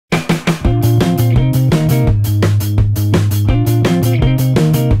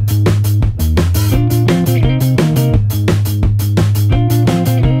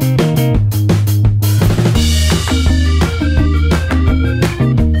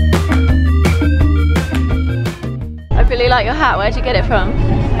like your hat. Where'd you get it from?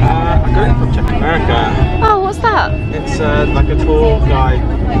 I got it from Czech America. Oh, what's that? It's like a tour guide.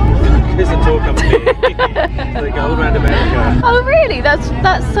 It's a tour company. They go all around America. Oh really? That's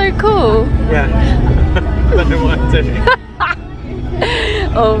so cool. Yeah. I don't know what I'm doing.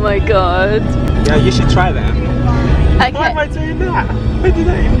 Oh my god. Yeah, you should try that. Okay. Why am I doing that? Where did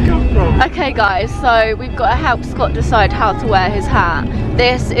that even come from? Okay guys, so we've got to help Scott decide how to wear his hat.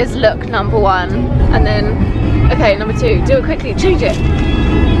 This is look number 1. And then, okay, number 2. Do it quickly, change it.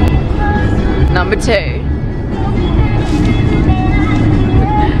 Number 2.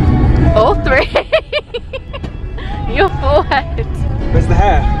 Or 3. Your forehead. Where's the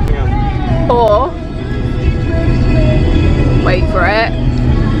hair? Hang on. Or, wait for it.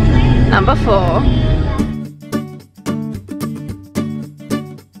 Number 4.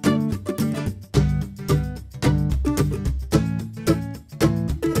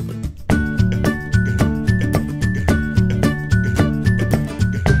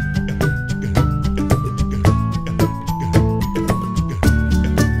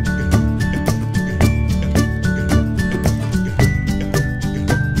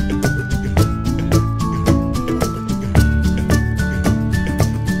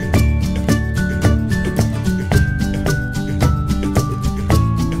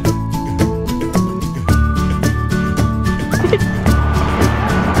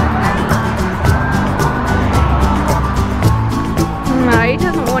 No, he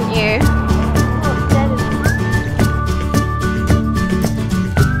doesn't want you.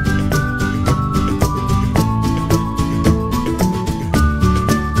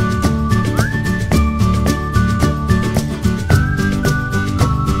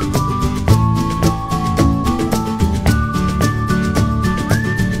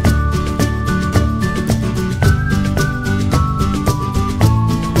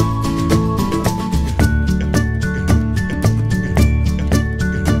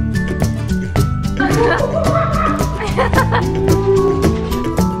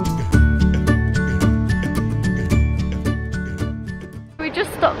 We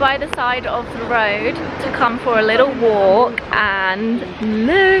just stopped by the side of the road to come for a little walk, and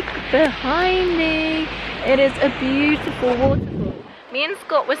look behind me. It is a beautiful waterfall. Me and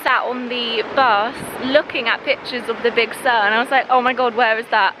Scott were sat on the bus looking at pictures of the Big Sur, and I was like, oh my god, where is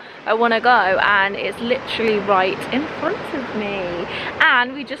that? I want to go. And it's literally right in front of me.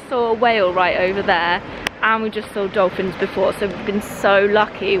 And we just saw a whale right over there, and we just saw dolphins before, so we've been so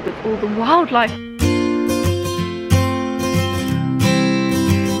lucky with all the wildlife.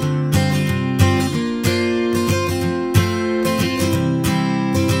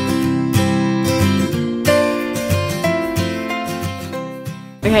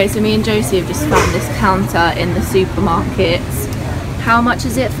 Okay, so me and Josie have just found this counter in the supermarkets. How much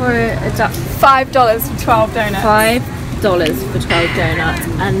is it for a $5 for 12 donuts. $5 for 12 donuts.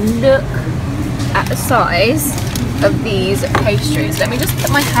 And look at the size of these pastries. Let me just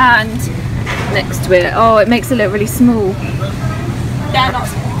put my hand next to it. Oh, it makes it look really small. They're not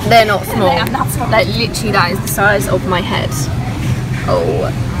small. They're not small. They are not small. Like literally that is the size of my head.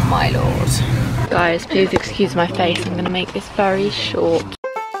 Oh my lord. Guys, please excuse my face. I'm gonna make this very short.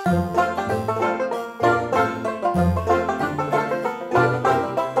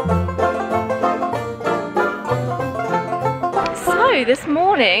 So this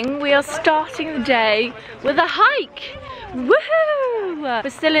morning we are starting the day with a hike. Woohoo! We're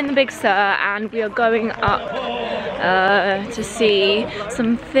still in the Big Sur and we are going up to see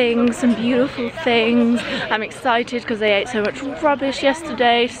some things, some beautiful things. I'm excited because they ate so much rubbish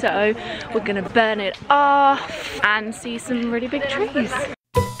yesterday, so we're gonna burn it off and see some really big trees.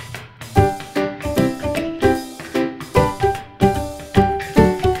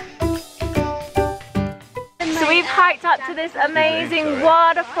 So we've hiked up to this amazing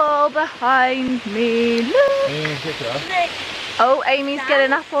waterfall behind me. Look. Oh, Amy's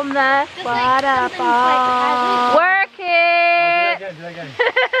getting up on there. Waterfall. Work it.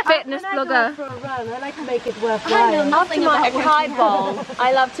 Fitness blogger. I like to make it worthwhile. I know nothing about highball.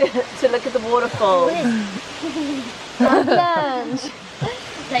 I love to look at the waterfalls. I've learned.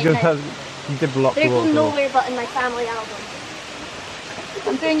 You did block the They're waterfall. nowhere but in my family album.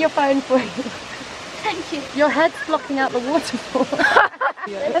 I'm doing your phone for you. Thank you. Your head's blocking out the waterfall.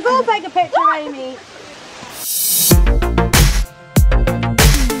 Let's all take a picture, Amy.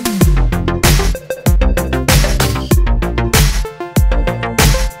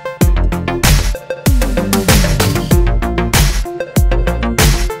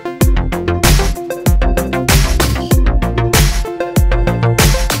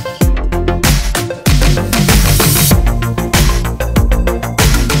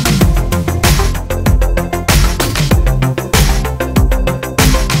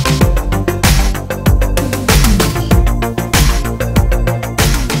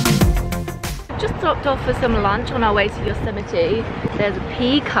 for some lunch on our way to Yosemite. There's a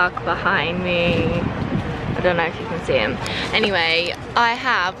peacock behind me. I don't know if you can see him. Anyway, I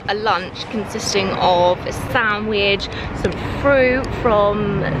have a lunch consisting of a sandwich, some fruit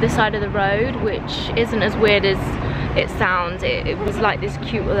from the side of the road, which isn't as weird as it sounds. It was like this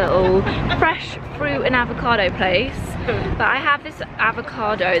cute little fresh fruit and avocado place. But I have this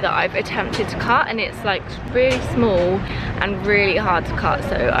avocado that I've attempted to cut, and it's like really small and really hard to cut,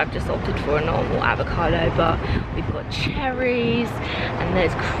 so I've just opted for a normal avocado. But we've got cherries, and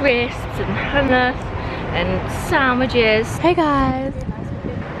there's crisps and hummus and sandwiches. Hey guys,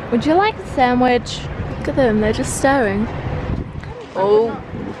 would you like a sandwich? Look at them, they're just staring. Oh.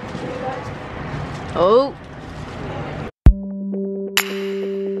 Oh.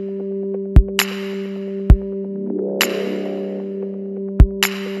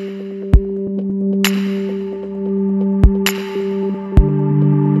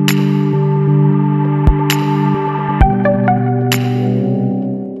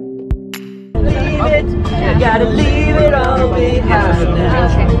 Gotta leave it all behind now.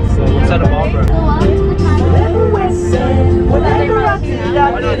 So what's that about, bro? Whatever I did, I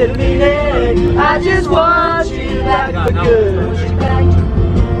didn't mean it. I just want you back for good. Want you back.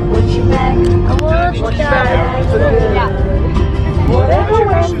 Want you back. I want you back for good. Whatever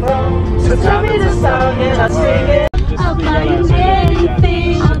went wrong, so tell me the song and I'll sing it. I'll buy you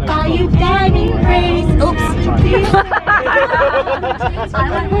anything. I'll buy you diamond rings. Oops. I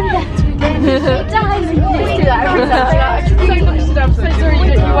went with that. Diamond rings. Do that every time.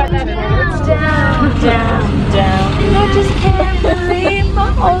 Down, down, down. And I just can't believe my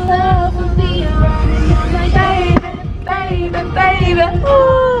whole love will be around you, my baby, baby, baby.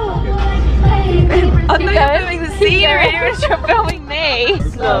 Ooh, baby. I thought you were filming the scenery, you're filming me.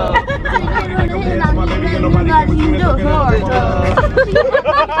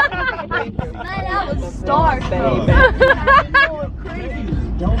 That was star, baby.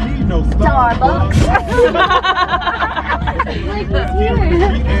 Don't need no Starbucks. Like this here.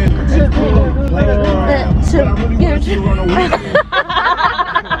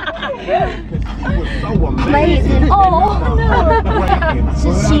 Amazing. Oh no.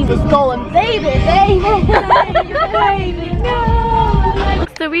 She was going, baby, baby, baby, no.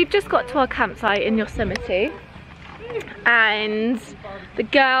 So we've just got to our campsite in Yosemite, and the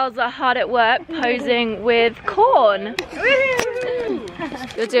girls are hard at work posing with corn.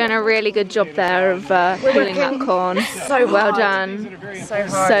 You're doing a really good job there of peeling that corn. So well done.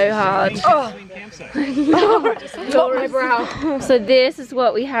 So hard. Oh. my brow. So this is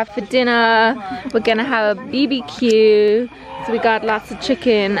what we have for dinner. We're gonna have a BBQ. So we got lots of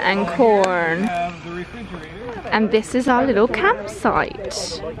chicken and corn. And this is our little campsite.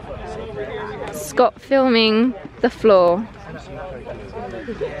 Scott filming the floor.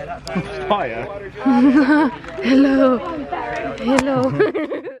 Fire. Hello. Hello.